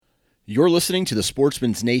You're listening to the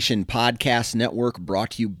Sportsman's Nation Podcast Network,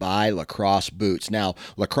 brought to you by Lacrosse Boots. Now,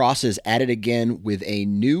 Lacrosse is at it again with a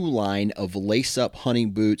new line of lace-up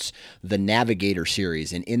hunting boots, the Navigator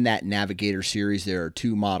Series. And in that Navigator Series, there are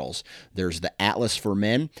two models. There's the Atlas for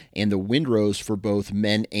men and the Windrose for both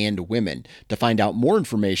men and women. To find out more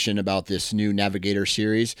information about this new Navigator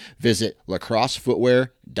Series, visit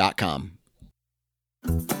lacrossefootwear.com.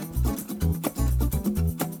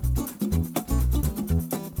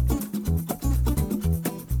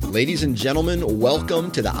 Ladies and gentlemen,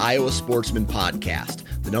 welcome to the Iowa Sportsman Podcast,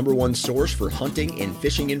 the number one source for hunting and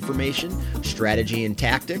fishing information, strategy and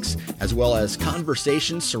tactics, as well as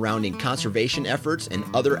conversations surrounding conservation efforts and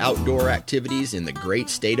other outdoor activities in the great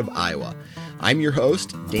state of Iowa. I'm your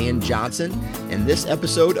host, Dan Johnson, and this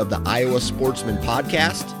episode of the Iowa Sportsman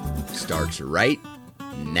Podcast starts right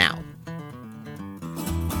now.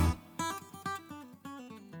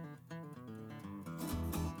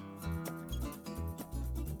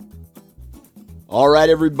 All right,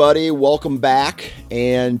 everybody, welcome back.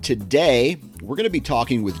 And today we're going to be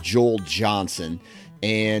talking with Joel Johnson.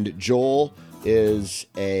 And Joel is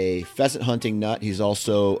a pheasant hunting nut. He's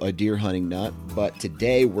also a deer hunting nut. But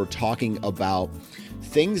today we're talking about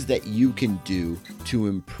things that you can do to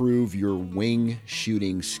improve your wing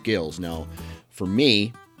shooting skills. Now, for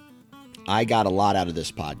me, I got a lot out of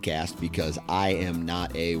this podcast because I am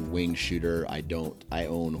not a wing shooter. I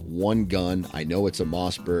own one gun. I know it's a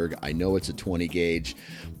Mossberg. I know it's a 20 gauge,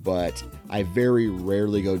 but I very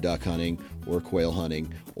rarely go duck hunting or quail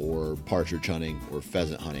hunting or partridge hunting or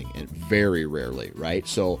pheasant hunting, and very rarely, right?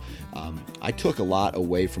 So I took a lot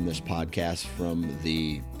away from this podcast from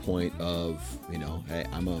the point of, hey,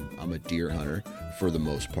 I'm a deer hunter for the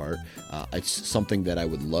most part. It's something that I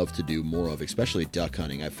would love to do more of, especially duck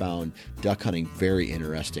hunting. I found duck hunting very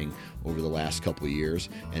interesting over the last couple of years,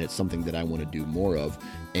 and it's something that I want to do more of.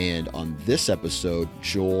 And on this episode,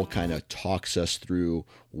 Joel kind of talks us through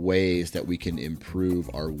ways that we can improve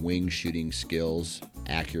our wing shooting skills,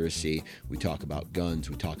 accuracy. We talk about guns,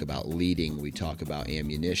 we talk about leading, we talk about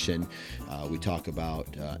ammunition, we talk about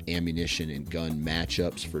ammunition and gun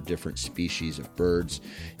matchups for different species of birds,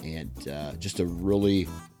 and just a really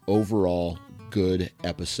overall good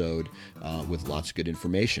episode with lots of good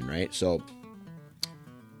information, right? So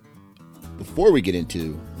before we get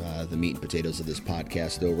into the meat and potatoes of this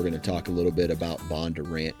podcast, though, we're going to talk a little bit about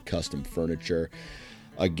Bondurant Custom Furniture.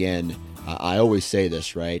 Again, I always say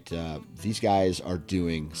this, right? These guys are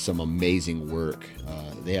doing some amazing work.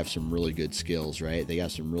 They have some really good skills, right? They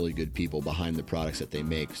got some really good people behind the products that they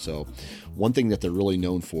make. So one thing that they're really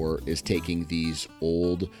known for is taking these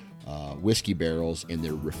old whiskey barrels and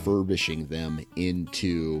they're refurbishing them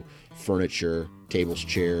into furniture, tables,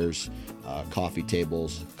 chairs, coffee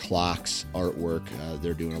tables, clocks, artwork.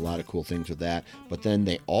 They're doing a lot of cool things with that. But then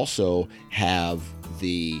they also have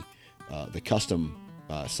the custom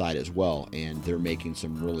side as well, and they're making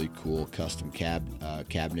some really cool custom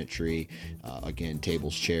cabinetry, again,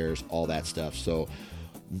 tables, chairs, all that stuff. So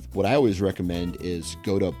what I always recommend is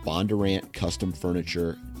go to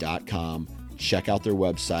bondurantcustomfurniture.com, check out their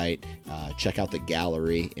website, check out the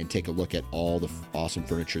gallery, and take a look at all the awesome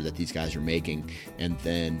furniture that these guys are making, and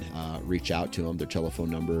then reach out to them. Their telephone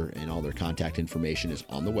number and all their contact information is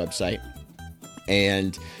on the website,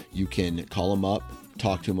 and you can call them up,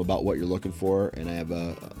 talk to them about what you're looking for, and I have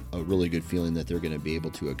a really good feeling that they're going to be able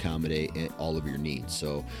to accommodate all of your needs.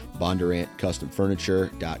 So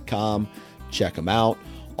bondurantcustomfurniture.com, check them out.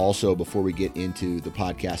 Also, before we get into the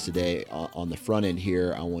podcast today, on the front end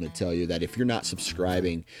here, I want to tell you that if you're not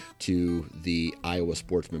subscribing to the Iowa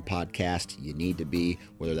Sportsman Podcast, you need to be,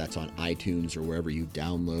 whether that's on iTunes or wherever you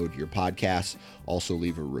download your podcasts. Also,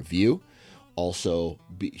 leave a review. Also,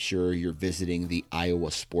 be sure you're visiting the Iowa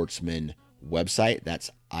Sportsman website. That's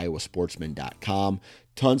iowasportsman.com.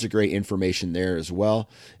 Tons of great information there as well.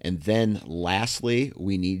 And then lastly,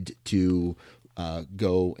 we need to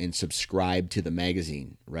go and subscribe to the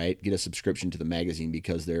magazine, right? Get a subscription to the magazine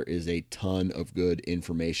because there is a ton of good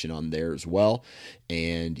information on there as well.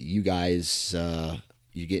 And you guys,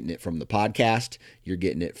 you're getting it from the podcast, you're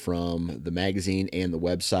getting it from the magazine and the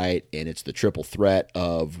website, and it's the triple threat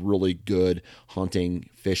of really good hunting,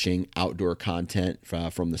 fishing, outdoor content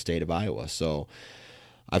from the state of Iowa. So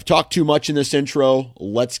I've talked too much in this intro.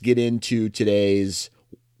 Let's get into today's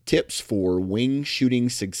Tips for Wing Shooting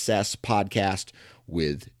Success podcast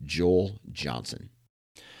with Joel Johnson.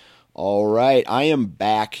 All right, I am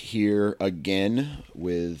back here again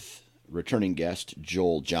with returning guest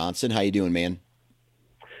Joel Johnson. How you doing, man?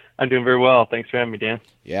 I'm doing very well. Thanks for having me, Dan.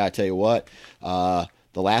 Yeah, I tell you what,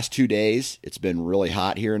 the last 2 days, it's been really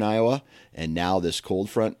hot here in Iowa, and now this cold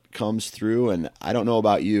front comes through, and I don't know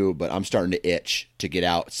about you, but I'm starting to itch to get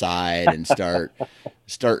outside and start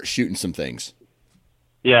shooting some things.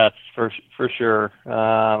 Yes, for sure.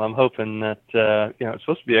 I'm hoping that it's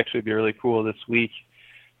supposed to actually be really cool this week,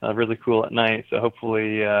 really cool at night. So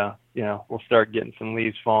hopefully, we'll start getting some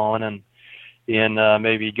leaves falling and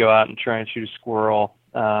maybe go out and try and shoot a squirrel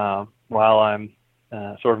while I'm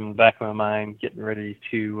sort of in the back of my mind getting ready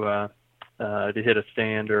to hit a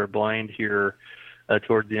stand or a blind here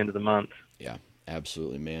towards the end of the month. Yeah.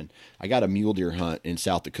 Absolutely, man. I got a mule deer hunt in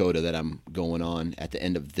South Dakota that I'm going on at the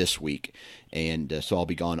end of this week, and so I'll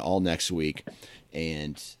be gone all next week.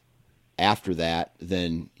 And after that,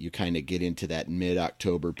 then you kind of get into that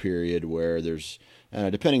mid-October period where there's,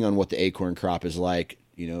 depending on what the acorn crop is like,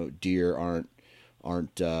 deer aren't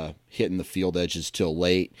hitting the field edges till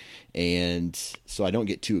late, and so I don't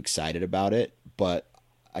get too excited about it. But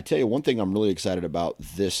I tell you, one thing I'm really excited about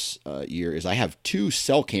this year is I have 2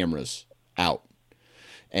 cell cameras out.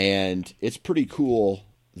 And it's pretty cool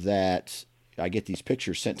that I get these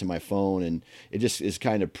pictures sent to my phone, and it just is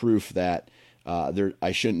kind of proof that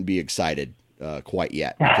I shouldn't be excited quite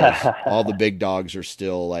yet, because all the big dogs are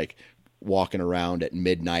still like walking around at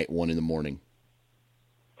midnight, 1 a.m.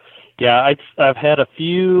 Yeah, I've had a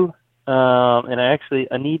few, and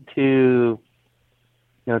I need to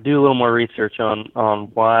do a little more research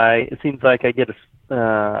on why it seems like I get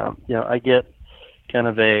I get kind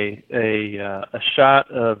of a shot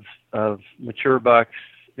of mature bucks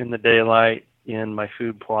in the daylight in my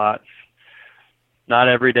food plots. Not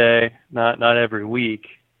every day, not every week,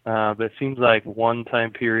 but it seems like one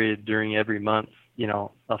time period during every month,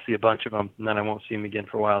 I'll see a bunch of them, and then I won't see them again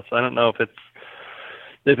for a while. So I don't know if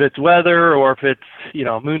it's weather or if it's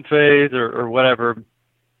moon phase or whatever.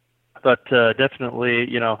 But definitely,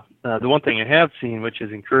 the one thing I have seen, which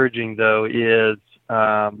is encouraging though, is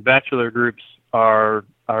bachelor groups are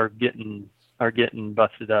getting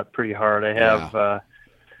busted up pretty hard. I have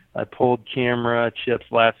I pulled camera chips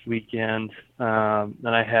last weekend, and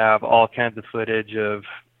I have all kinds of footage of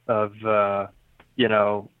a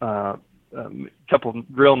couple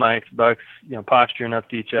real nice bucks, posturing up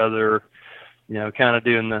to each other, kind of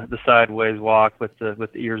doing the sideways walk with the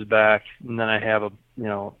ears back, and then I have a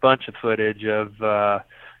bunch of footage of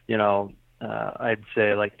I'd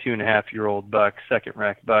say like 2.5-year-old bucks, second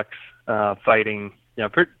rack bucks, fighting,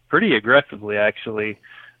 pretty aggressively actually,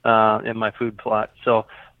 in my food plot. So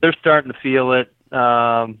they're starting to feel it.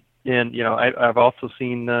 And I've also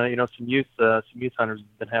seen some youth hunters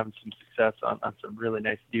have been having some success on some really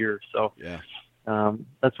nice deer. So yeah,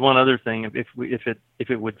 that's one other thing. If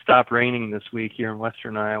it would stop raining this week here in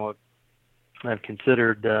Western Iowa, I've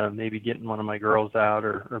considered maybe getting one of my girls out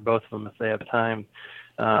or both of them if they have time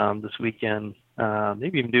this weekend.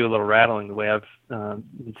 Maybe even do a little rattling the way I've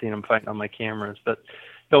been seeing them fighting on my cameras. But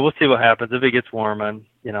we'll see what happens. If it gets warm, I'm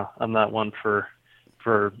not one for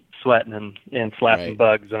sweating and slapping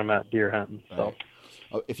bugs when I'm out deer hunting. So,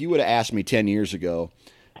 if you would have asked me 10 years ago,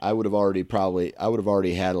 I would have already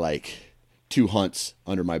had like 2 hunts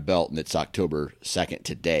under my belt, and it's October 2nd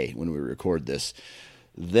today when we record this.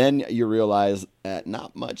 Then you realize that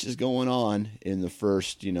not much is going on in the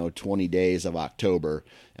first 20 days of October,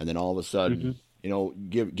 and then all of a sudden,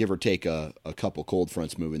 give or take a couple cold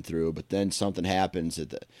fronts moving through, but then something happens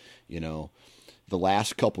at the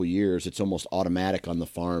last couple years, it's almost automatic on the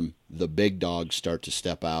farm. The big dogs start to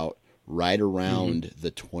step out right around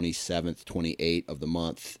the 27th, 28th of the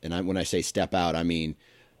month. And when I say step out, I mean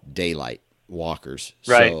daylight walkers.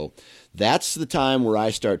 Right. So that's the time where I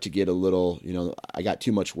start to get a little, I got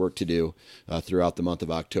too much work to do throughout the month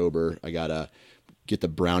of October. I got to get the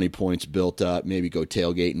brownie points built up, maybe go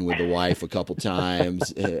tailgating with the wife a couple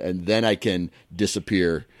times, and then I can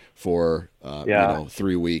disappear for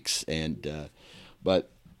 3 weeks. And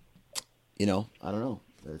but I don't know.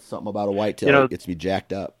 There's something about a whitetail that gets me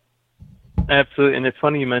jacked up. Absolutely, and it's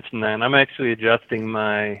funny you mentioned that. And I'm actually adjusting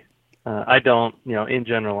my. I don't, in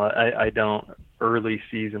general, I don't early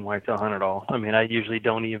season whitetail hunt at all. I mean, I usually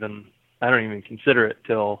don't even consider it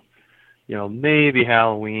till, maybe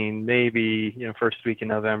Halloween, maybe first week in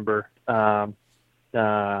November. I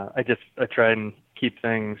try and keep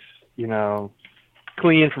things,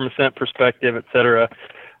 clean from a scent perspective, et cetera.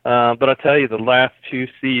 But I'll tell you, the last 2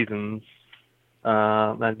 seasons,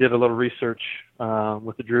 I did a little research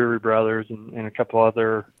with the Drury brothers and a couple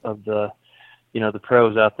other of the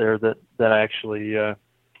pros out there that I actually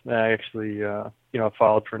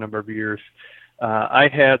followed for a number of years. I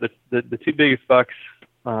had the 2 biggest bucks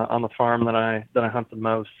on the farm that I hunt the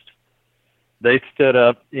most. They stood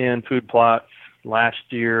up in food plots last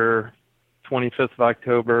year, 25th of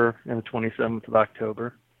October and the 27th of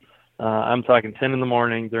October. I'm talking 10 in the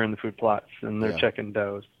morning. They're in the food plots and they're checking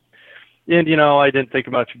does. And, I didn't think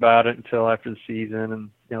much about it until after the season, and,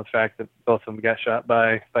 the fact that both of them got shot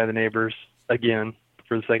by the neighbors again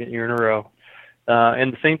for the second year in a row.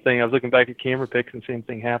 And the same thing, I was looking back at camera pics, and the same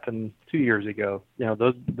thing happened 2 years ago.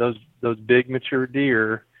 Those big mature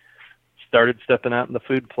deer started stepping out in the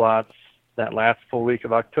food plots that last full week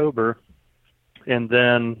of October. And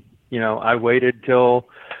then, I waited till,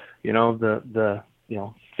 the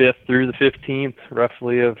 5th through the 15th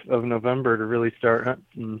roughly of November to really start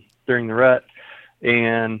hunting during the rut.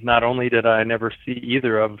 And not only did I never see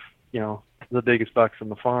either of, the biggest bucks on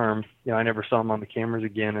the farm, I never saw them on the cameras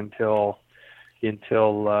again until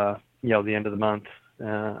the end of the month.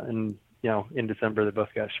 And, in December, they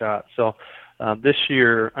both got shot. So this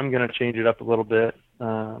year, I'm going to change it up a little bit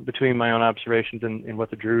between my own observations and what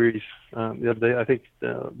the Drurys, the other day, I think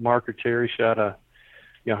Mark or Terry shot a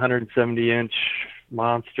 170-inch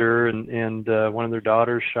monster, and one of their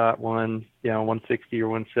daughters shot one, 160 or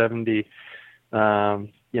 170,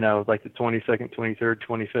 like the 22nd, 23rd,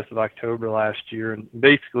 25th of October last year. And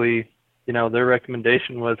basically, their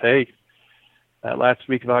recommendation was, hey, that last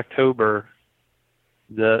week of October,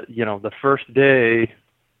 the first day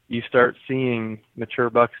you start seeing mature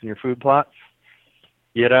bucks in your food plots,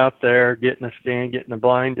 get out there, get in a stand, get in a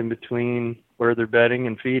blind in between where they're bedding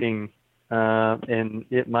and feeding. And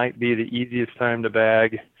it might be the easiest time to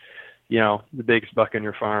bag, the biggest buck on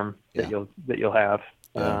your farm that you'll have.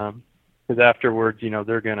 Because afterwards,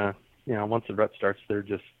 they're gonna, once the rut starts, they're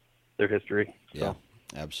history. So,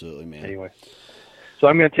 yeah, absolutely, man. Anyway, so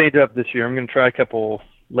I'm gonna change it up this year. I'm gonna try a couple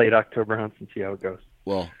late October hunts and see how it goes.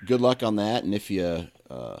 Well, good luck on that. And if you,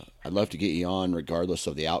 I'd love to get you on regardless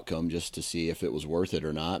of the outcome, just to see if it was worth it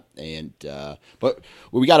or not. And but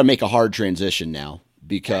we got to make a hard transition now.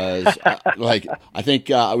 Because, I think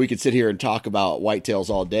we could sit here and talk about whitetails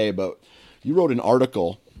all day, but you wrote an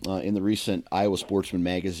article in the recent Iowa Sportsman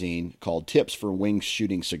magazine called "Tips for Wing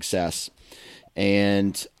Shooting Success."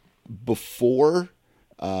 And before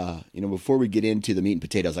we get into the meat and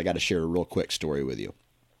potatoes, I got to share a real quick story with you.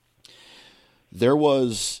 There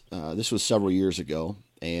was this was several years ago,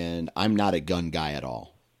 and I'm not a gun guy at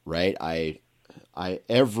all, right? I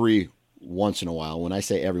every once in a while, when I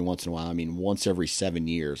say every once in a while, I mean once every 7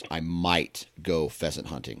 years, I might go pheasant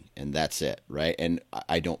hunting, and that's it, right? And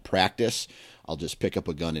I don't practice. I'll just pick up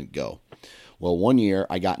a gun and go. Well, one year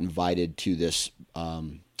I got invited to this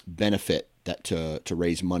benefit to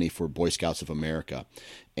raise money for Boy Scouts of America,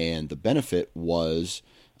 and the benefit was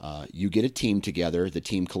you get a team together. The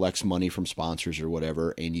team collects money from sponsors or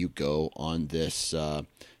whatever, and you go on this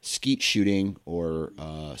skeet shooting or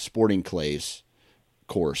sporting clays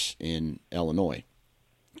course in Illinois.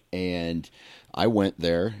 And I went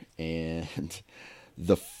there, and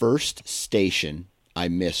the first station I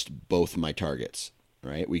missed both my targets,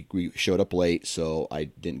 right? We showed up late, so I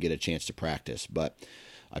didn't get a chance to practice, but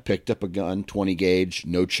I picked up a gun, 20 gauge,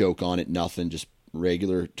 no choke on it, nothing, just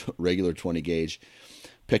regular 20 gauge.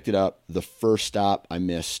 Picked it up. The first stop, I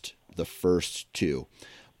missed the first two.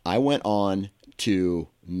 I went on to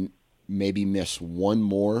maybe miss one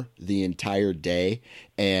more the entire day,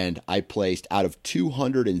 and I placed, out of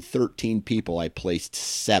 213 people, I placed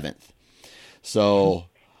 7th. So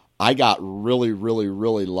I got really, really,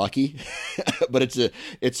 really lucky. But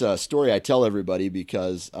it's a story I tell everybody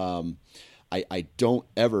because I don't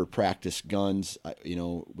ever practice guns.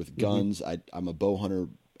 With guns, I'm a bow hunter,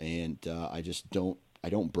 and I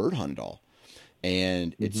don't bird hunt at all.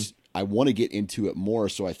 And I want to get into it more,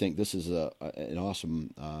 so I think this is an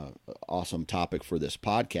awesome topic for this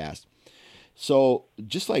podcast. So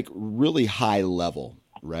just like really high level,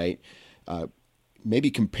 right? Maybe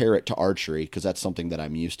compare it to archery, because that's something that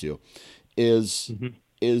I'm used to. Is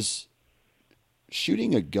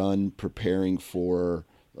shooting a gun preparing for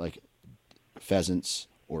like pheasants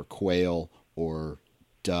or quail or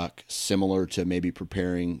duck similar to maybe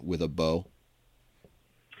preparing with a bow?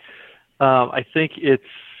 I think it's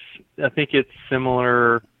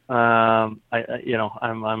similar. I'm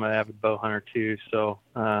an avid bow hunter too, so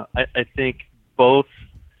I think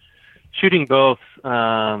shooting both,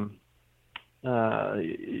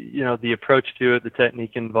 the approach to it, the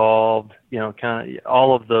technique involved, kind of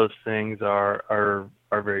all of those things are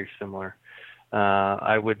very similar.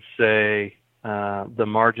 I would say the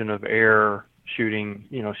margin of error shooting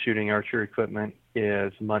archery equipment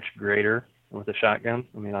is much greater with a shotgun.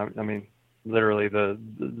 I mean, literally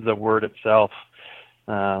the word itself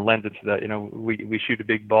lends it to that. We shoot a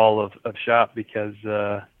big ball of shot because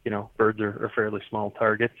birds are fairly small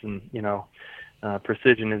targets, and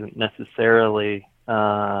precision isn't necessarily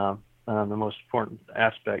the most important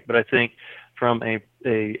aspect. But I think from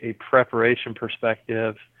a preparation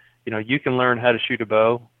perspective, you can learn how to shoot a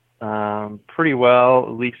bow pretty well,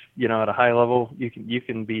 at least, at a high level. You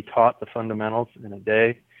can be taught the fundamentals in a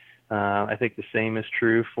day. I think the same is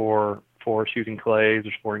true for shooting clays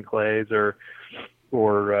or sporting clays or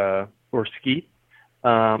skeet.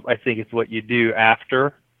 I think it's what you do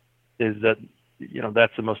after is that,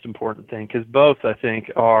 that's the most important thing, because both, I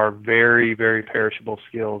think, are very, very perishable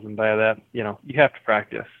skills. And by that, you have to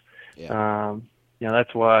practice. Yeah.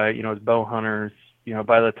 That's why, as bow hunters,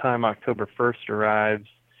 by the time October 1st arrives,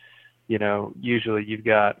 usually you've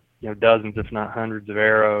got, dozens, if not hundreds of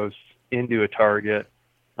arrows into a target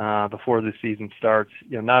before the season starts,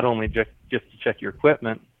 not only just to check your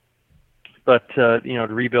equipment, but, to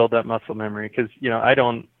rebuild that muscle memory. Because, I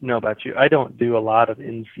don't know about you, I don't do a lot of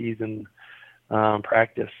in-season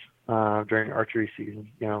practice during archery season.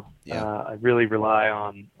 I really rely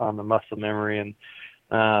on the muscle memory and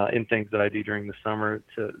in things that I do during the summer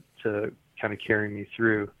to kind of carry me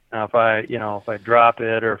through. Now, if I drop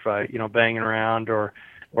it, or if I, banging around, or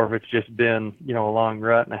if it's just been, a long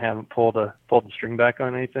rut and I haven't pulled the string back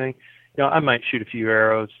on anything, I might shoot a few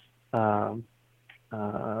arrows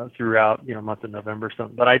throughout, month of November or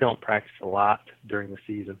something, but I don't practice a lot during the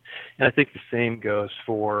season. And I think the same goes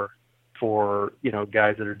for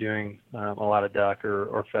guys that are doing a lot of duck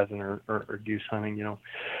or pheasant or goose hunting.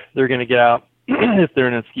 They're going to get out if they're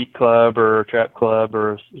in a skeet club or a trap club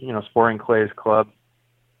or, sporting clays club.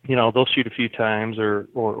 They'll shoot a few times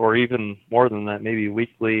or even more than that, maybe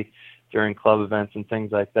weekly during club events and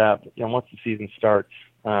things like that. But, once the season starts,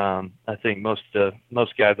 I think most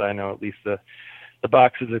guys I know, at least the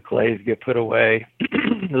boxes of clays get put away,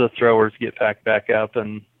 the throwers get packed back up,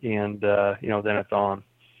 and then it's on.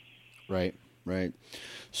 Right.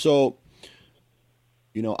 So,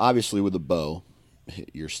 obviously with a bow,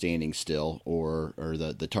 you're standing still, or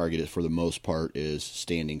the target for the most part is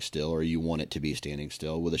standing still, or you want it to be standing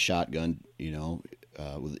still. With a shotgun,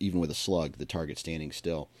 even with a slug, the target's standing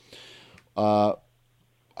still.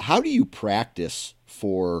 How do you practice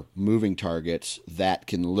for moving targets that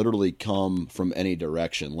can literally come from any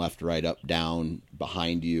direction, left, right, up, down,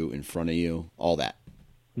 behind you, in front of you, all that?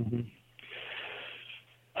 Mm-hmm.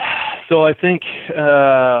 So I think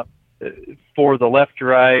for the left to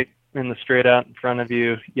right and the straight out in front of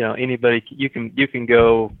you, anybody, you can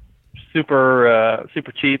go super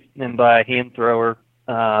cheap and buy a hand thrower.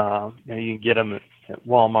 You can get them at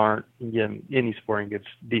Walmart. You can get them any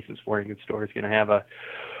decent sporting goods store is going to have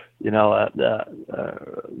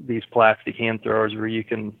these plastic hand throwers where you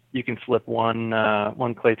can slip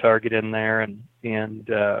one clay target in there, and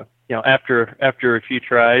after a few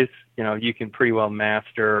tries, you can pretty well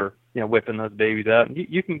master whipping those babies out. And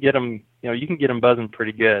you can get them buzzing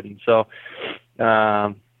pretty good. And so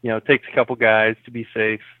it takes a couple guys to be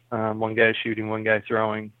safe. One guy shooting, one guy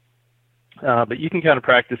throwing. But you can kind of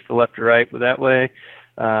practice the left to right with that way.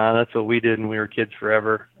 That's what we did when we were kids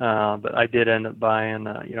forever. But I did end up buying,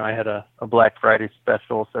 I had a Black Friday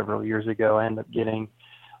special several years ago. I ended up getting,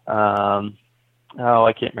 I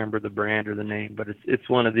can't remember the brand or the name, but it's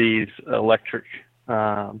one of these electric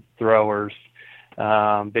throwers.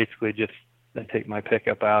 Basically just I take my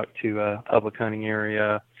pickup out to a public hunting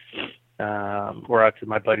area, or out to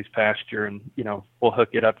my buddy's pasture, and we'll hook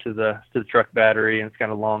it up to the truck battery, and it's got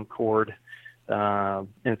a long cord. And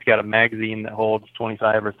it's got a magazine that holds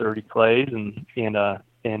 25 or 30 clays and a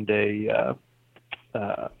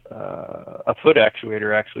foot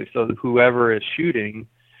actuator, actually. So whoever is shooting,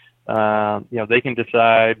 they can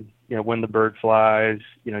decide, when the bird flies.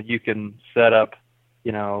 You can set up,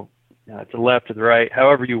 to the left, to the right,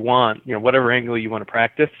 however you want. Whatever angle you want to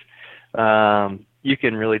practice. You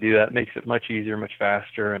can really do that. It makes it much easier, much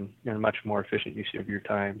faster, and much more efficient use of your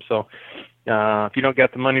time. So if you don't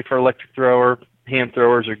got the money for electric thrower, hand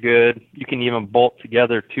throwers are good. You can even bolt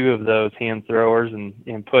together two of those hand throwers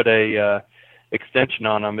and put a extension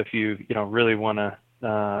on them if you really want to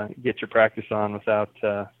get your practice on without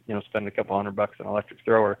spending a couple $100 on an electric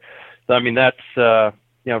thrower. So I mean that's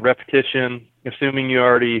repetition. Assuming you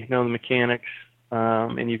already know the mechanics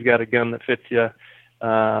and you've got a gun that fits you.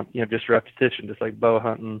 Just repetition, just like bow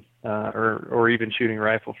hunting, or even shooting a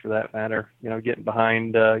rifle for that matter. Getting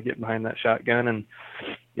behind that shotgun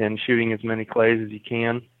and shooting as many clays as you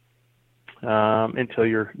can until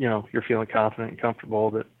you're feeling confident and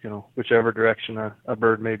comfortable that whichever direction a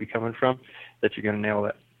bird may be coming from, that you're going to nail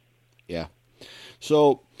it. Yeah.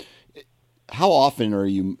 So, how often are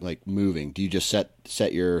you moving? Do you just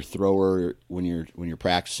set your thrower when you're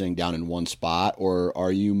practicing down in one spot, or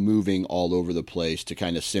are you moving all over the place to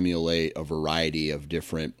kind of simulate a variety of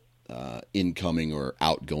different incoming or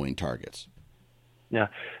outgoing targets? Yeah.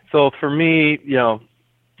 So for me,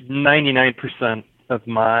 99% of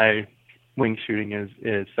my wing shooting is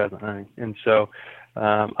pheasant hunting, and so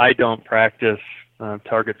I don't practice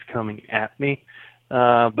targets coming at me,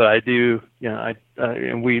 but I do.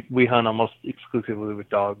 And we hunt almost exclusively with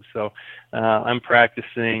dogs, so I'm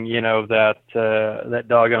practicing. That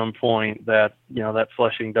dog on point, that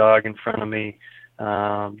flushing dog in front of me,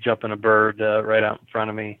 jumping a bird right out in front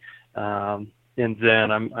of me. And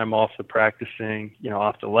then I'm also practicing,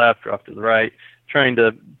 off to the left or off to the right, trying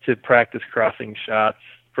to practice crossing shots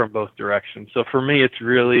from both directions. So for me, it's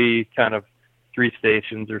really kind of 3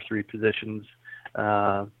 stations or 3 positions,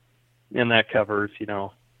 and that covers,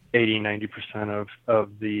 80-90%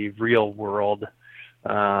 of the real world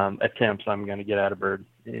attempts I'm going to get at a bird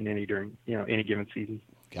during any given season.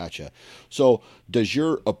 Gotcha. So does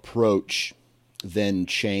your approach then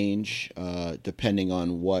change depending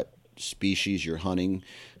on what species you're hunting,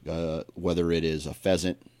 whether it is a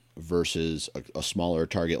pheasant versus a smaller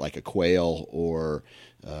target like a quail, or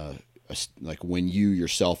like when you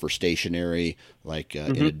yourself are stationary, like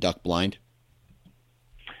in a duck blind?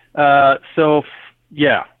 I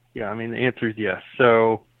mean, the answer is yes.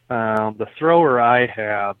 So the thrower I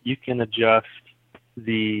have, you can adjust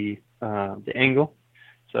the angle.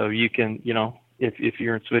 So you can, if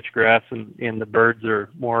you're in switchgrass and the birds are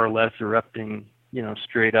more or less erupting,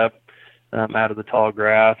 straight up out of the tall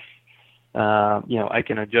grass, I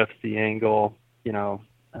can adjust the angle, so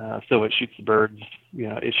it shoots the birds,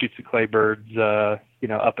 it shoots the clay birds,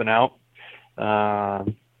 up and out,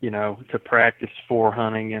 to practice for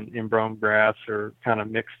hunting in brome grass or kind of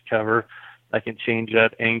mixed cover. I can change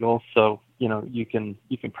that angle. So, you can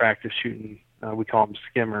practice shooting, we call them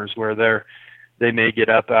skimmers, where they may get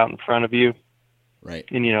up out in front of you. Right.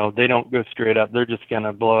 And, they don't go straight up. They're just going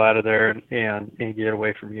to blow out of there and get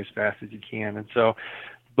away from you as fast as you can. And so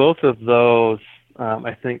both of those,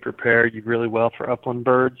 I think, prepare you really well for upland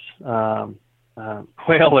birds. Quail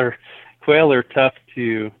are tough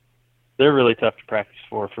they're really tough to practice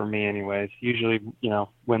for me anyways. Usually,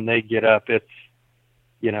 when they get up, it's,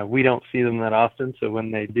 we don't see them that often. So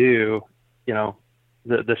when they do,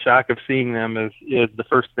 the shock of seeing them is the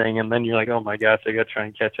first thing. And then you're like, oh my gosh, I got to try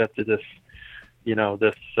and catch up to this,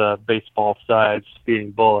 this baseball-sized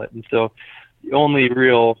speeding bullet. And so the only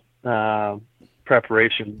real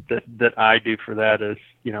preparation that I do for that is,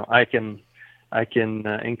 I can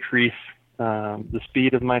increase the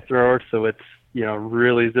speed of my thrower, so it's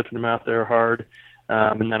really zipping them out there hard,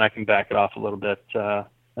 and then I can back it off a little bit so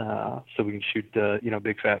we can shoot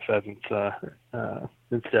big fat pheasants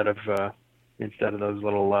instead of those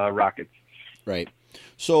little rockets. Right.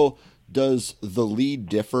 So does the lead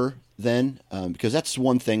differ then? Because that's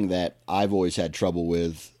one thing that I've always had trouble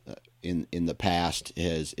with in the past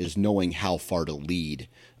is knowing how far to lead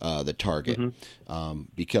the target,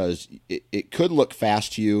 because it could look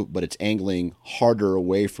fast to you, but it's angling harder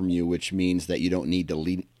away from you, which means that you don't need to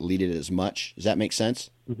lead it as much. Does that make sense?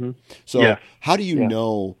 Mm-hmm. So how do you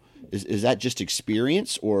know? Is that just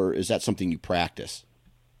experience, or is that something you practice?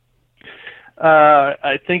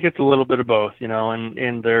 I think it's a little bit of both,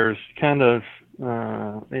 and there's kind of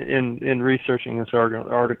in researching this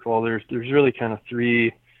article, there's really kind of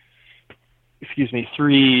three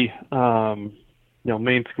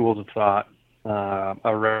main schools of thought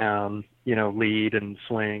around lead and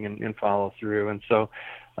swing and follow through. And so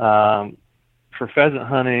for pheasant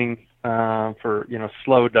hunting, for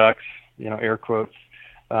slow ducks, air quotes,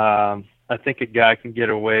 I think a guy can get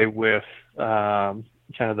away with kind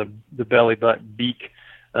of the belly button beak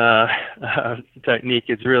technique.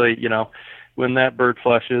 Is really when that bird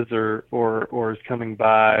flushes or is coming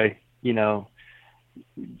by,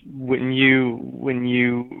 when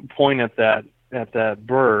you point at that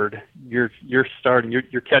bird, you're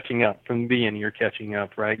catching up from the beginning. You're catching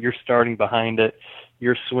up, right? You're starting behind it.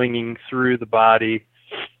 You're swinging through the body,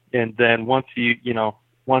 and then once you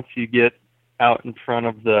get out in front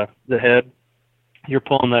of the head, you're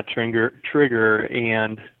pulling that trigger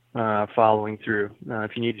and following through.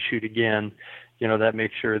 If you need to shoot again, that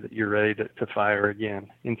makes sure that you're ready to fire again.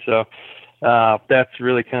 And so that's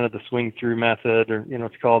really kind of the swing through method, or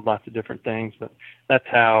it's called lots of different things, but that's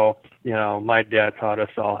how my dad taught us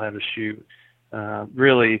all how to shoot.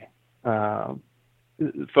 Really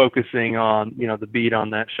focusing on the beat on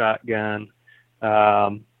that shotgun,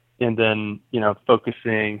 and then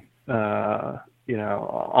focusing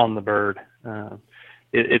on the bird.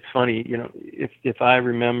 It's funny, if I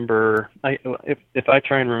remember, if I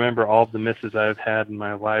try and remember all of the misses I've had in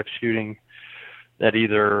my life shooting at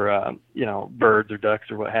either birds or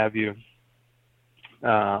ducks or what have you,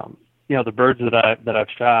 the birds that I've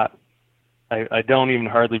shot, I don't even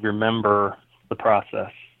hardly remember the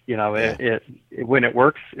process. You know, Yeah. it when it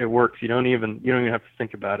works, it works. You don't even have to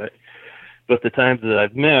think about it. But the times that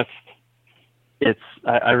I've missed,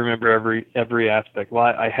 I remember every aspect. Well,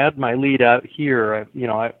 I had my lead out here.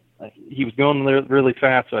 He was going really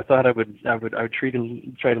fast, so I thought I would try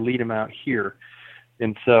to lead him out here.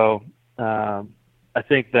 And so I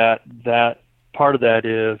think that part of that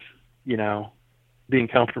is, you know, being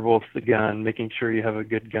comfortable with the gun, making sure you have a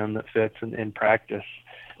good gun that fits in practice.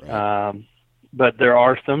 Right. But there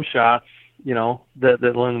are some shots, you know, that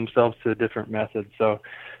lend themselves to a different method. So,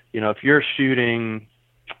 you know, if you're shooting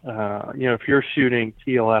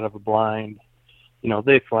teal out of a blind, you know,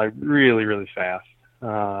 they fly really, really fast.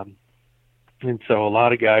 And so a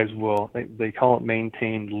lot of guys they call it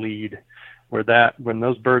maintained lead, where when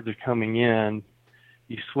those birds are coming in,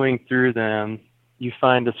 you swing through them, you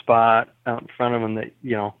find a spot out in front of them that,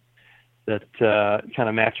 you know, that kind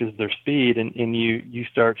of matches their speed, and you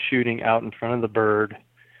start shooting out in front of the bird,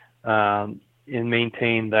 and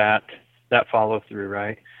maintain that follow through,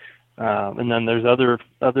 right? And then there's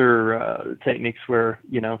other techniques where,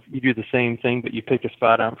 you know, you do the same thing, but you pick a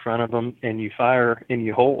spot out in front of them and you fire and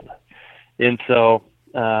you hold. And so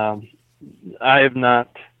I have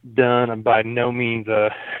not done, I'm by no means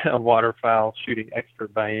a waterfowl shooting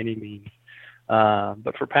expert by any means.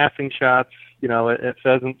 But for passing shots, you know, at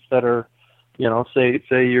pheasants that are, you know, say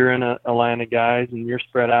you're in a line of guys and you're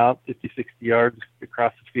spread out 50, 60 yards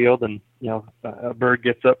across the field, and, you know, a bird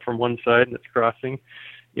gets up from one side and it's crossing.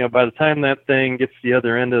 You know, by the time that thing gets to the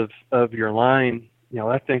other end of your line, you know,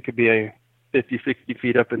 that thing could be a 50, 60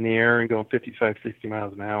 feet up in the air and going 55, 60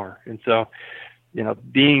 miles an hour. And so, you know,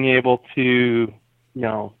 being able to, you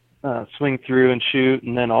know, swing through and shoot,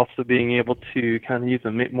 and then also being able to kind of use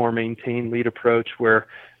a more maintained lead approach where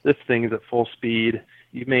this thing is at full speed.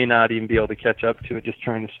 You may not even be able to catch up to it just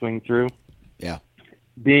trying to swing through. Yeah.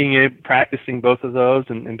 Practicing both of those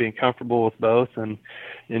and being comfortable with both, and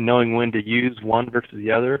knowing when to use one versus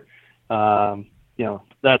the other, you know,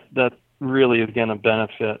 that really is going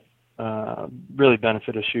to really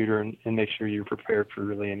benefit a shooter, and make sure you're prepared for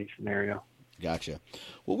really any scenario. Gotcha.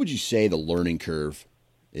 What would you say the learning curve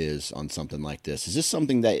is on something like this? Is this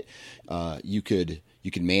something that you could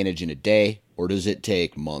manage in a day, or does it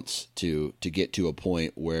take months to get to a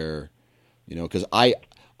point where, you know, because I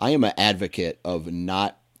am an advocate of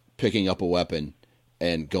not picking up a weapon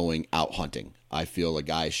and going out hunting. I feel a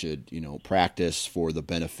guy should, you know, practice for the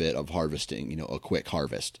benefit of harvesting, you know, a quick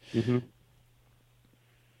harvest. Mm-hmm.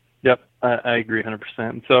 Yep, I agree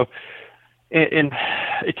 100%. So, and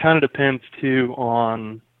it kind of depends too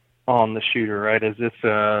on the shooter, right? Is this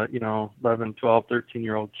a, you know, 11, 12,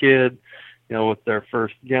 13-year-old kid, you know, with their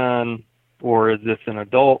first gun, or is this an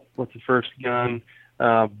adult with the first gun?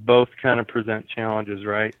 Both kind of present challenges,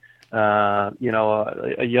 right? You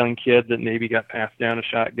know, a young kid that maybe got passed down a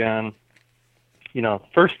shotgun, you know,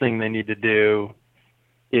 first thing they need to do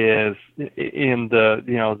is,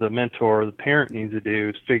 the mentor or the parent needs to do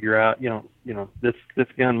is figure out, you know, this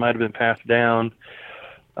gun might have been passed down,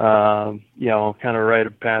 you know, kind of a rite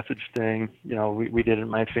of passage thing. You know, we did it in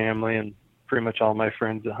my family, and pretty much all my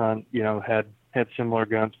friends that hunt, you know, had similar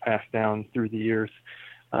guns passed down through the years.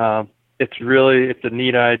 It's a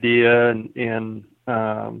neat idea, and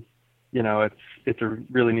you know, it's a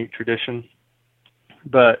really neat tradition,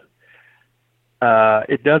 but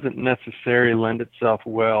it doesn't necessarily lend itself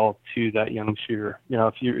well to that young shooter. You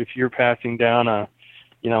know, if you're passing down a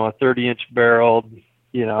 30-inch barreled,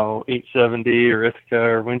 you know, 870 or Ithaca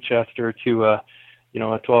or Winchester to a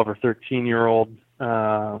 12 or 13-year-old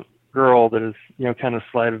girl that is, you know, kind of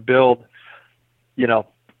slight of build, you know,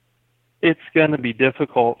 it's going to be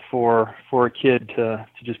difficult for a kid to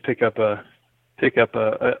just pick up a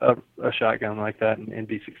shotgun like that and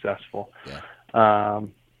be successful. Yeah.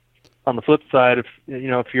 On the flip side, if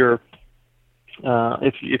you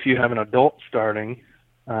have an adult starting,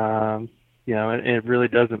 you know, and it really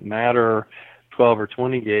doesn't matter 12 or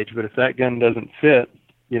 20 gauge, but if that gun doesn't fit,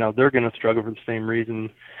 you know, they're going to struggle for the same reason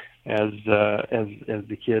as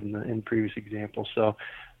the kid in the previous example. So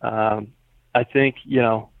I think, you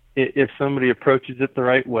know, if somebody approaches it the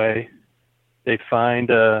right way, they find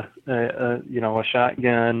a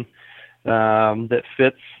shotgun that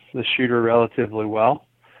fits the shooter relatively well.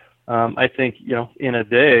 I think, you know, in a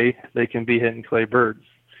day they can be hitting clay birds.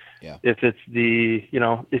 Yeah. If it's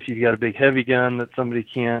if you've got a big heavy gun that somebody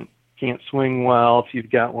can't swing well, if you've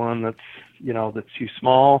got one that's too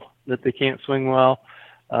small that they can't swing well,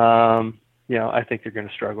 you know, I think they're going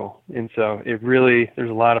to struggle. And so there's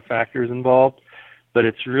a lot of factors involved, but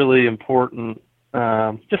it's really important,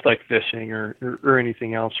 just like fishing or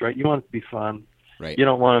anything else, right? You want it to be fun. Right. You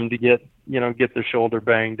don't want them to get their shoulder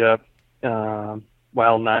banged up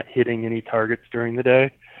while not hitting any targets during the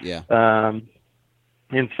day. Yeah.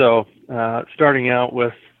 And so starting out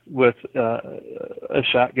with a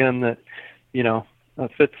shotgun that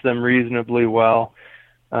fits them reasonably well,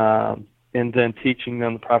 and then teaching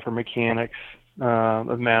them the proper mechanics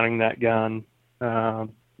of mounting that gun.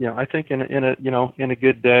 I think in a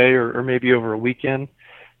good day or maybe over a weekend,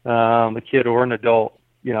 a kid or an adult,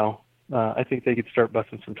 I think they could start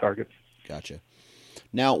busting some targets. Gotcha.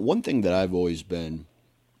 Now, one thing that I've always been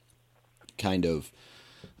kind of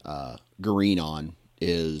green on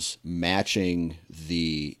is matching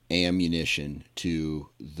the ammunition to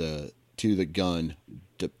the gun,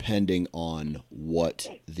 depending on what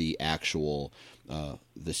the actual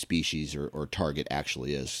the species or target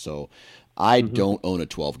actually is. So I don't own a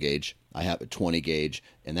 12 gauge. I have a 20 gauge,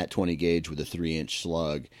 and that 20 gauge with a 3-inch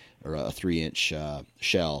slug or a 3-inch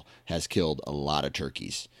shell has killed a lot of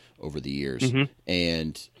turkeys over the years.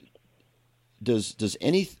 And does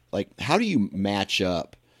any, like, how do you match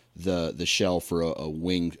up the shell for a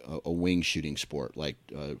wing shooting sport like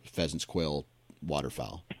pheasants, quail,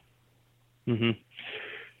 waterfowl?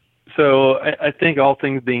 So I think all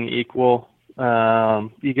things being equal,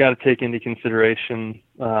 you got to take into consideration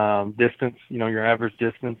distance, your average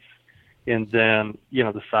distance, and then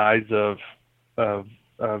the size of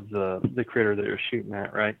the critter that you're shooting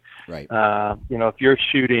at, right? Right. If you're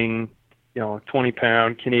shooting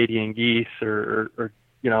 20-pound Canadian geese or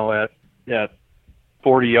at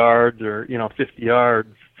 40 yards or 50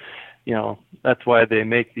 yards, that's why they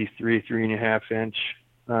make these 3.5 inch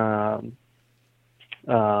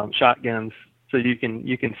shotguns, so you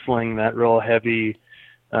can sling that real heavy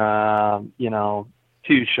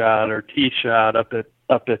 2-shot or T-shot up at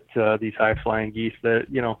these high flying geese that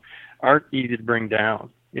aren't easy to bring down.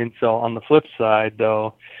 And so on the flip side,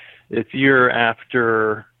 though, if you're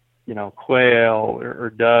after quail or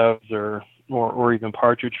doves or even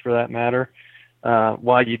partridge for that matter,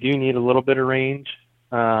 while you do need a little bit of range,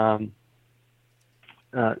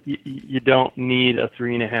 you don't need a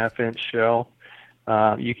 3.5 inch shell.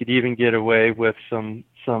 You could even get away with some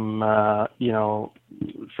low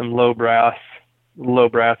brass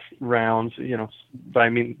rounds.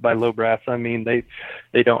 By low brass I mean they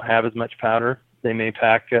don't have as much powder. They may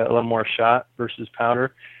pack a little more shot versus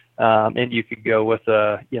powder, and you could go with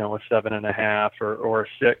a 7.5 or a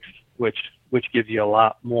 6, which gives you a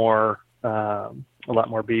lot more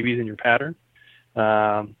BBs in your pattern.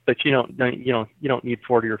 But you don't need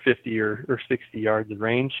 40 or 50 or 60 yards of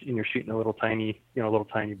range, and you're shooting a little tiny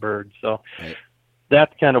bird. So right.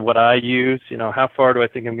 That's kind of what I use. How far do I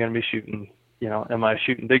think I'm going to be shooting? Am I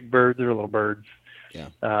shooting big birds or little birds? Yeah.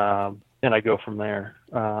 And I go from there.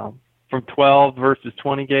 From 12 versus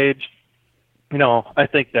 20 gauge, I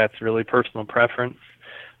think that's really personal preference.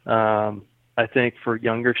 I think for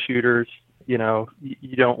younger shooters, you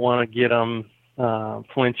don't want to get them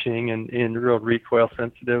flinching and real recoil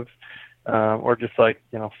sensitive, or just like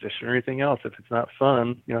fishing or anything else. If it's not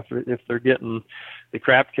fun, if they're getting the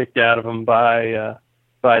crap kicked out of them by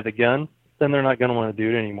the gun, then they're not going to want to do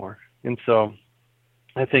it anymore. And so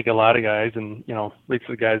I think a lot of guys, and at least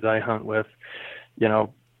the guys I hunt with,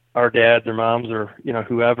 our dads or moms or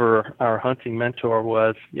whoever our hunting mentor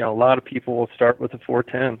was, a lot of people will start with a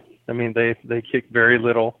 410. I mean, they kick very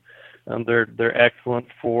little. They're excellent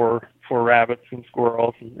for rabbits and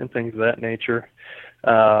squirrels and things of that nature,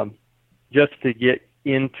 just to get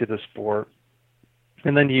into the sport.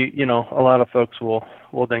 And then a lot of folks will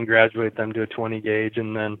then graduate them to a 20 gauge,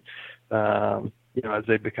 and then as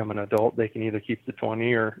they become an adult, they can either keep the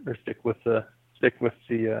 20 or stick with the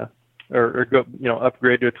or go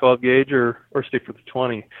upgrade to a 12 gauge or stick with the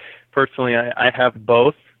 20. Personally, I have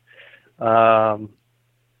both, and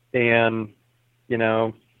to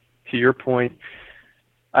your point,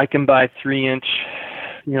 I can buy 3-inch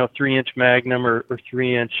Magnum or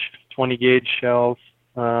 3-inch 20 gauge shells,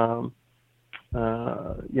 and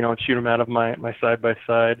shoot them out of my side by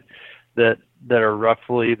side that are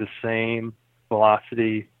roughly the same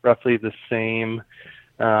velocity, roughly the same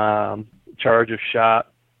charge of shot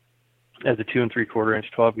as a 2 3/4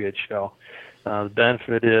 inch 12 gauge shell. The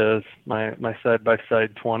benefit is my side by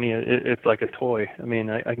side 20. It's like a toy. I mean,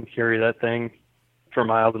 I can carry that thing for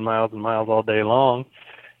miles and miles and miles all day long,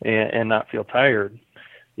 and not feel tired.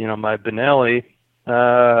 My Benelli,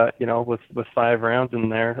 with 5 rounds in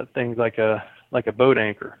there, that thing's like a boat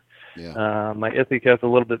anchor. Yeah. My Ithaca's a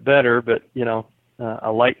little bit better, but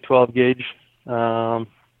a light 12 gauge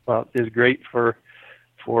is great for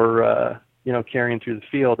carrying through the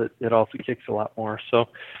field. It also kicks a lot more. So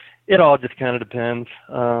it all just kind of depends.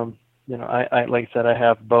 I like I said, I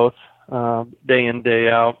have both. day in, day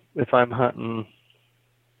out. If I'm hunting,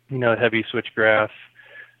 heavy switchgrass,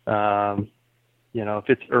 if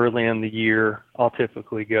it's early in the year, I'll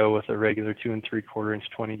typically go with a regular 2 3/4 inch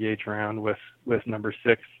 20 gauge round with number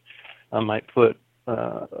 6. I might put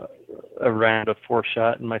a round of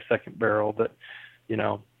 4-shot in my second barrel, but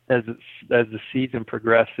as the season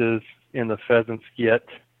progresses and the pheasants get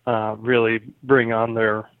really bring on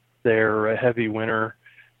their heavy winter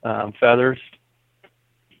feathers,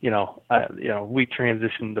 we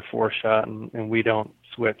transition to 4-shot and we don't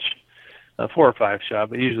switch 4 or 5-shot,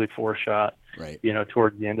 but usually 4-shot. Right.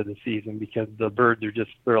 Towards the end of the season, because the birds are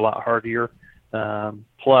they're a lot hardier.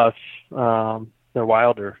 Plus, they're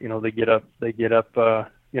wilder. They get up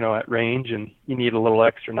at range, and you need a little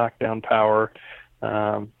extra knockdown power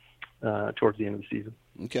towards the end of the season.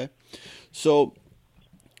 Okay. So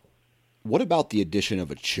what about the addition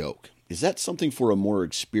of a choke? Is that something for a more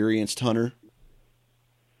experienced hunter?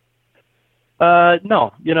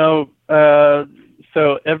 No.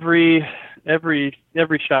 So every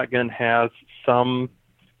shotgun has some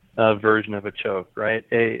version of a choke, right?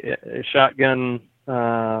 A shotgun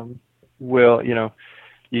will, you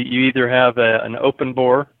either have an open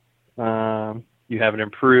bore, you have an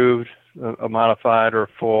improved, a modified, or a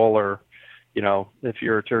full, or if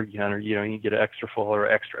you're a turkey hunter, you get an extra full or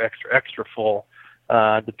extra full,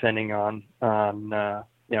 depending on how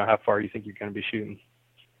far you think you're going to be shooting,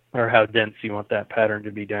 or how dense you want that pattern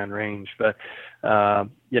to be downrange. But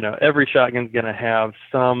every shotgun's going to have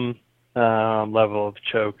some level of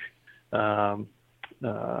choke, and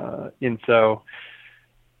so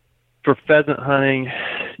for pheasant hunting,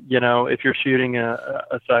 if you're shooting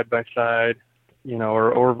a side by side,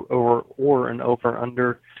 or an over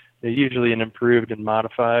under, they're usually an improved and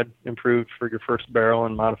modified. Improved for your first barrel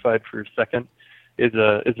and modified for your second is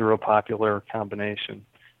a real popular combination.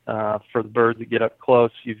 For the birds that get up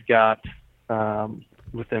close, you've got,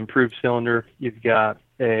 with the improved cylinder, you've got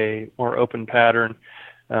a more open pattern.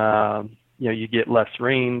 You get less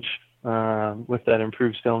range with that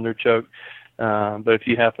improved cylinder choke. But if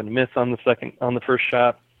you happen to miss on the first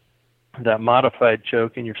shot, that modified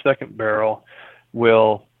choke in your second barrel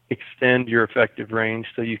will extend your effective range,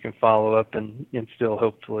 so you can follow up and still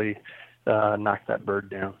hopefully knock that bird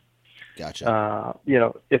down. Gotcha.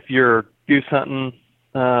 If you're goose hunting,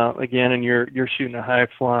 again, and you're shooting a high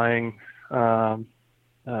flying,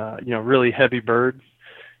 really heavy birds,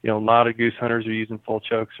 a lot of goose hunters are using full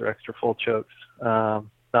chokes or extra full chokes,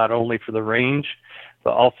 not only for the range,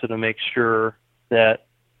 but also to make sure that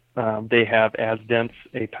they have as dense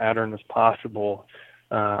a pattern as possible,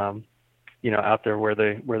 out there where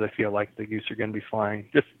they feel like the goose are going to be flying,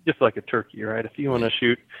 just like a turkey, right? If you want to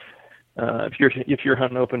shoot, if you're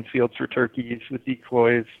hunting open fields for turkeys with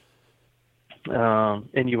decoys,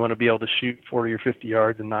 and you want to be able to shoot 40 or 50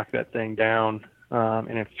 yards and knock that thing down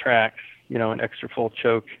in its tracks, an extra full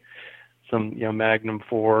choke, some Magnum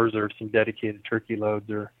 4s or some dedicated turkey loads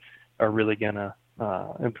are really going to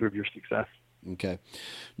improve your success. Okay.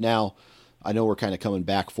 Now, I know we're kind of coming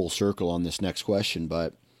back full circle on this next question,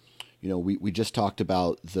 but we just talked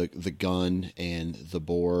about the gun and the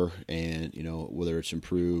bore, and whether it's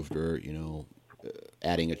improved or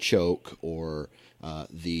adding a choke, or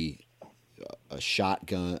a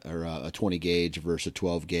shotgun or a 20 gauge versus a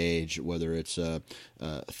 12 gauge, whether it's a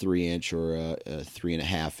 3-inch or a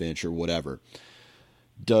 3.5-inch or whatever.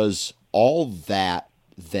 Does all that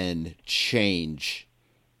then change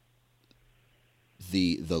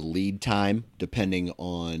the lead time depending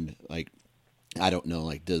on, like, I don't know,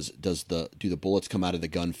 like do the bullets come out of the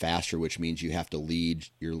gun faster, which means you have to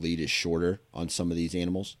your lead is shorter on some of these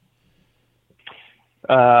animals?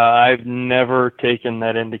 I've never taken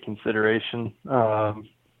that into consideration. A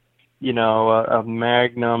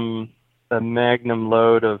magnum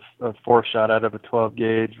load of 4-shot out of a 12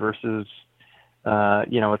 gauge versus, a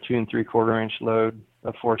 2 3/4 inch load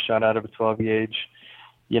of 4-shot out of a 12 gauge.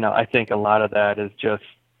 I think a lot of that is just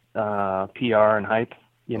PR and hype.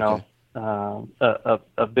 Okay.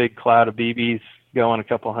 A big cloud of BBs going a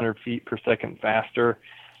couple hundred feet per second faster.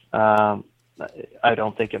 I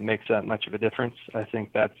don't think it makes that much of a difference. I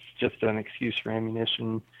think that's just an excuse for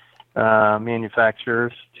ammunition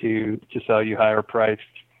manufacturers to sell you higher priced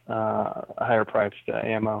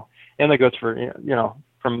ammo, and that goes for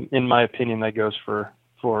in my opinion, that goes for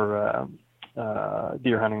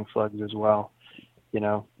deer hunting slugs as well.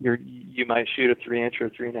 You might shoot a 3-inch or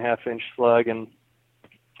 3.5-inch slug, and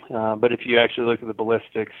but if you actually look at the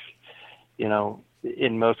ballistics,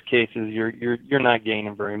 in most cases you're not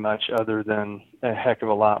gaining very much other than a heck of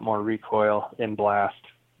a lot more recoil and blast.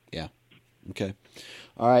 Yeah. Okay.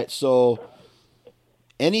 All right. So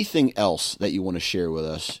anything else that you want to share with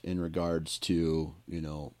us in regards to,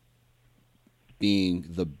 being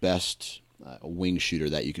the best wing shooter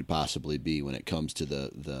that you could possibly be when it comes to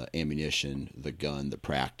the ammunition, the gun, the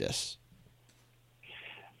practice?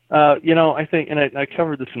 I think, and I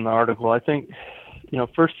covered this in the article, I think,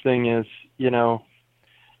 first thing is,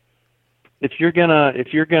 if you're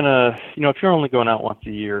only going out once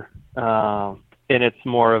a year, and it's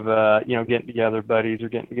more of a, getting together buddies or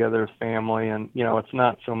getting together as family, and, it's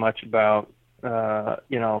not so much about,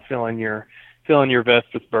 filling your vest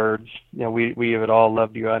with birds. We would all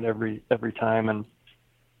love to go out every time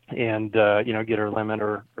and get our limit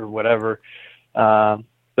or whatever.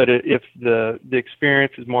 But if the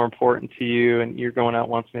experience is more important to you and you're going out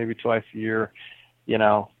once, maybe twice a year,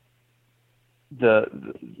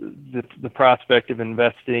 the prospect of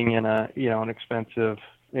investing in an expensive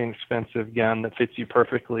gun that fits you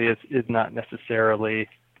perfectly is not necessarily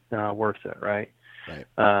worth it, right? Right.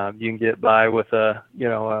 You can get by with a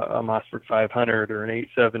Mossberg 500 or an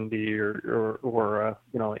 870 or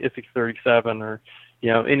IFIX 37 or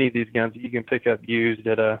any of these guns that you can pick up used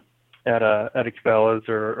at Cabela's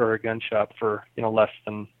or a gun shop for less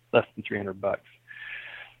than $300.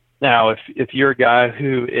 Now, if you're a guy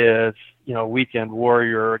who is a weekend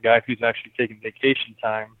warrior, or a guy who's actually taking vacation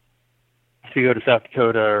time to go to South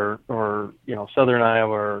Dakota or Southern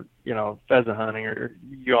Iowa or pheasant hunting, or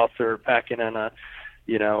you also are packing in an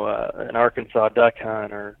Arkansas duck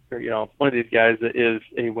hunt or one of these guys that is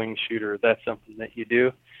a wing shooter, that's something that you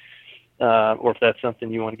do, or if that's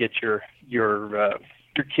something you want to get your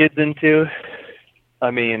kids into.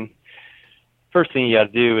 I mean, first thing you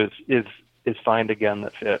got to do is find a gun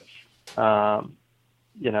that fits, and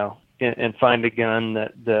find a gun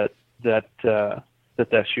that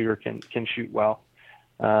shooter can shoot well.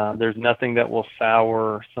 There's nothing that will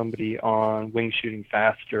sour somebody on wing shooting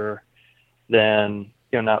faster than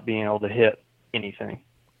not being able to hit anything.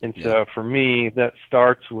 And so for me, that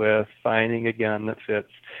starts with finding a gun that fits.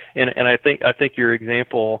 And I think your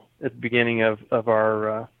example at the beginning of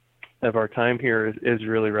our time here is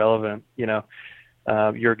really relevant. You're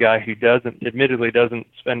a guy who admittedly doesn't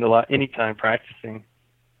spend any time practicing,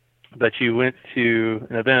 but you went to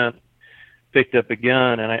an event, picked up a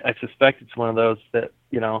gun, and I suspect it's one of those that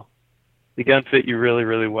the gun fit you really,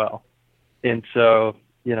 really well. And so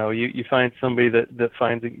you find somebody that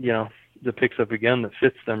finds that picks up a gun that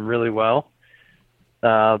fits them really well,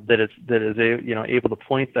 that is able to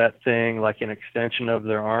point that thing like an extension of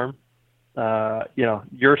their arm.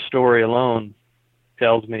 Your story alone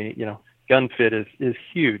tells me gun fit is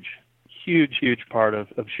huge part of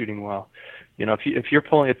shooting well. If you're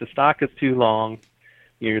pulling, if the stock is too long,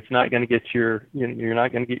 it's not going to get you're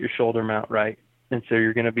not going to get your shoulder mount right, and so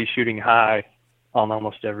you're going to be shooting high on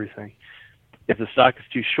almost everything. If the stock is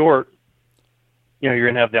too short, you're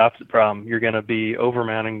going to have the opposite problem. You're going to be over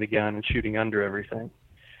mounting the gun and shooting under everything.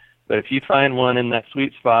 But if you find one in that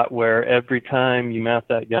sweet spot where every time you mount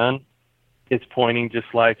that gun, it's pointing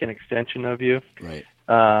just like an extension of you, right?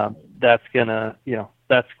 That's going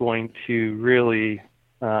to really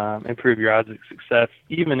improve your odds of success,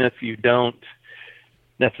 even if you don't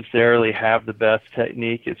necessarily have the best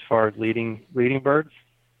technique as far as leading birds.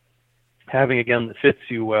 Having a gun that fits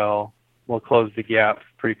you well will close the gap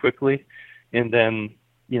pretty quickly, and then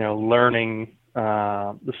learning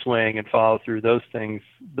the swing and follow through, those things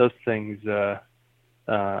can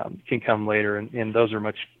come later, and those are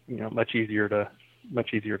much easier to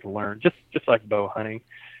learn. Just like bow hunting,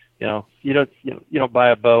 you don't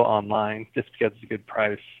buy a bow online just because it's a good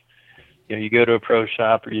price. You go to a pro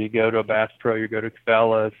shop, or you go to a Bass Pro, you go to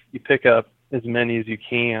Cabela's, you pick up as many as you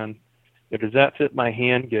can. Does that fit my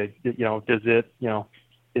hand good? Does it,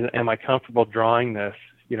 am I comfortable drawing this?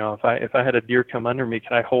 If I had a deer come under me,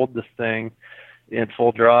 can I hold this thing in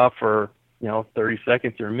full draw for 30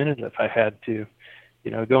 seconds or a minute if I had to?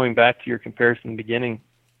 Going back to your comparison in the beginning,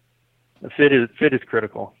 the fit is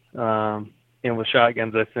critical. And with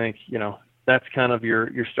shotguns, I think that's kind of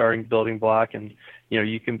your starting building block, and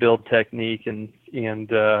you can build technique and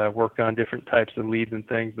work on different types of leads and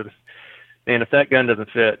things. But if that gun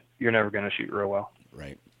doesn't fit, you're never going to shoot real well.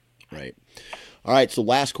 Right. All right, so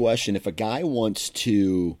last question. If a guy wants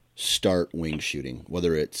to start wing shooting,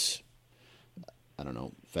 whether it's, I don't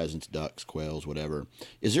know, pheasants, ducks, quails, whatever,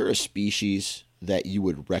 is there a species that you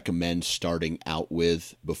would recommend starting out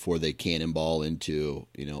with before they cannonball into,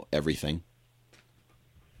 everything?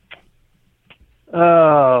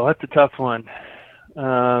 Oh, that's a tough one.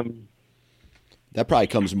 That probably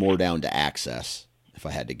comes more down to access, if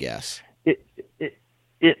I had to guess. It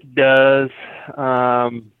does.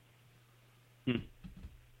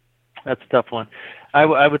 That's a tough one.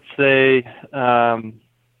 I would say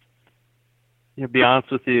be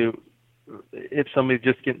honest with you, if somebody's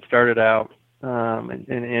just getting started out,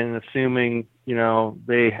 and assuming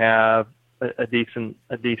they have a decent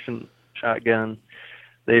shotgun,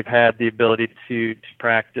 they've had the ability to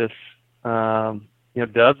practice.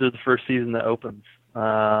 Doves are the first season that opens,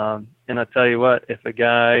 and I tell you what, if a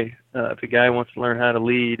guy wants to learn how to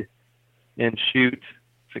lead and shoot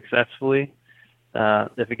successfully,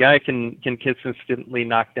 if a guy can consistently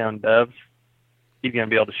knock down doves, he's going to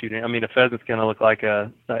be able to shoot it. I mean, a pheasant's going to look like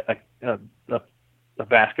a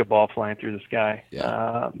basketball flying through the sky.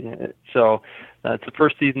 Yeah. So it's the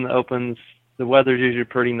first season that opens. The weather's usually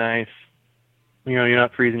pretty nice. You're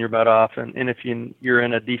not freezing your butt off, and if you're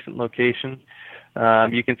in a decent location,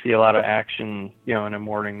 you can see a lot of action, in a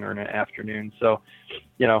morning or in an afternoon. So,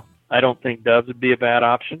 I don't think doves would be a bad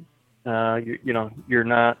option. You're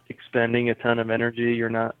not expending a ton of energy. You're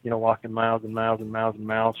not, walking miles and miles and miles and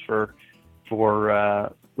miles for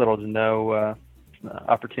little to no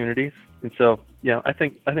opportunities. And so, I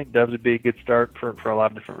think doves would be a good start for a lot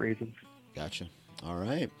of different reasons. Gotcha. All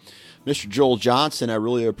right. Mr. Joel Johnson, I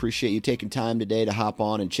really appreciate you taking time today to hop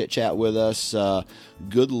on and chit-chat with us.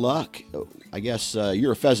 Good luck. I guess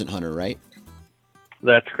you're a pheasant hunter, right?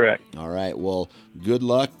 That's correct. All right. Well, good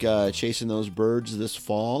luck chasing those birds this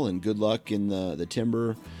fall, and good luck in the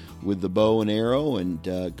timber with the bow and arrow, and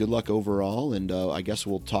good luck overall. And I guess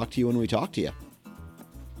we'll talk to you when we talk to you.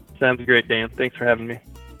 Sounds great, Dan. Thanks for having me.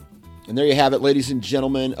 And there you have it, ladies and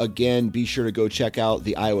gentlemen. Again, be sure to go check out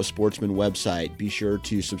the Iowa Sportsman website. Be sure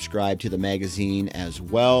to subscribe to the magazine as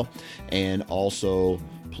well. And also,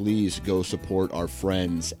 please go support our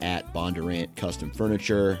friends at Bondurant Custom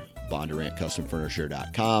Furniture,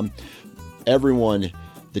 BondurantCustomFurniture.com. Everyone,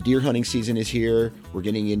 the deer hunting season is here. We're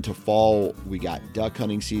getting into fall. We got duck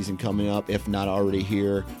hunting season coming up, if not already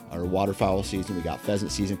here. Our waterfowl season. We got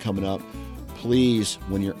pheasant season coming up. Please,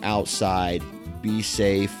 when you're outside, be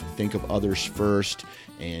safe, think of others first,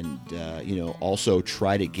 and also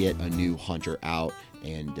try to get a new hunter out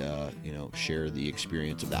and share the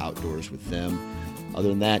experience of the outdoors with them. Other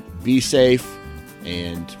than that, be safe,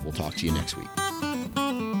 and we'll talk to you next week.